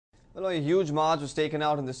Well, a huge march was taken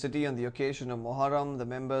out in the city on the occasion of Muharram. The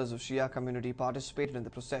members of Shia community participated in the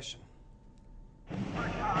procession. The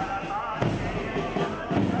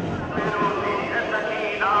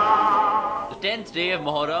 10th day of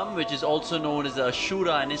Muharram, which is also known as the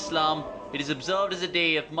Ashura in Islam, it is observed as a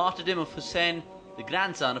day of martyrdom of Hussain, the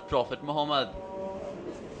grandson of Prophet Muhammad.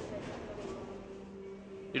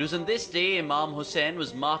 It was on this day Imam Hussain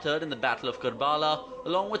was martyred in the Battle of Karbala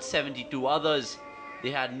along with 72 others. They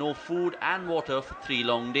had no food and water for 3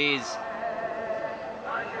 long days.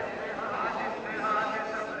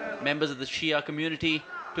 Members of the Shia community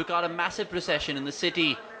took out a massive procession in the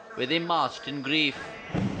city where they marched in grief.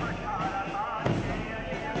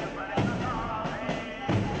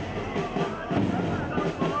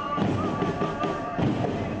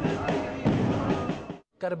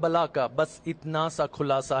 Karbala का बस इतना सा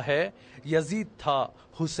खुलासा है Yazid था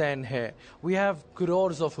हुसैन है. We have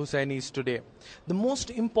crores of Hussainis today. The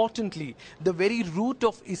most importantly, the very root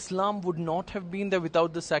of Islam would not have been there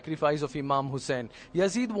without the sacrifice of Imam Hussain.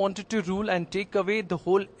 Yazid wanted to rule and take away the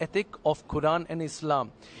whole ethic of Quran and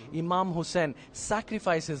Islam. Imam Hussain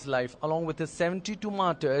sacrificed his life along with his 72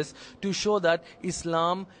 martyrs to show that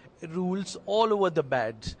Islam rules all over the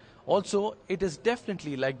bad. Also, it is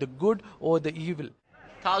definitely like the good or the evil.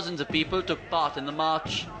 Thousands of people took part in the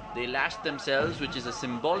march. They lashed themselves, which is a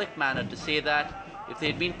symbolic manner to say that if they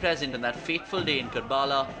had been present on that fateful day in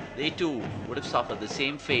Karbala, they too would have suffered the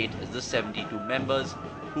same fate as the 72 members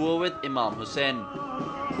who were with Imam Hussain.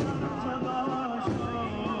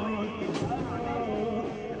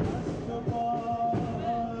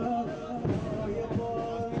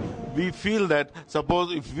 We feel that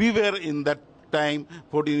suppose if we were in that time,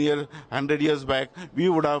 14 years, 100 years back, we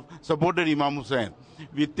would have supported Imam Hussain.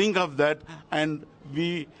 We think of that and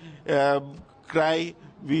we cry,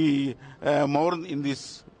 we mourn in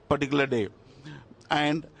this particular day.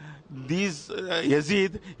 And these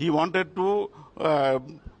Yazid, he wanted to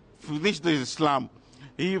finish the Islam.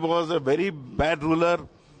 He was a very bad ruler.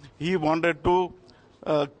 He wanted to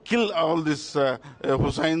kill all these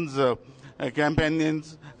Hussein's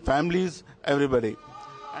companions, families, everybody.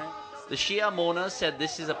 The Shia mourners said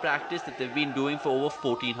this is a practice that they've been doing for over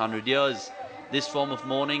 1400 years. This form of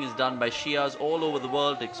mourning is done by Shias all over the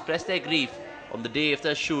world to express their grief on the day of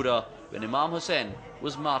the Ashura when Imam Hussain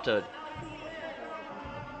was martyred.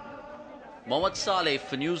 Mohammad Saleh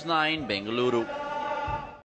for News 9, Bengaluru.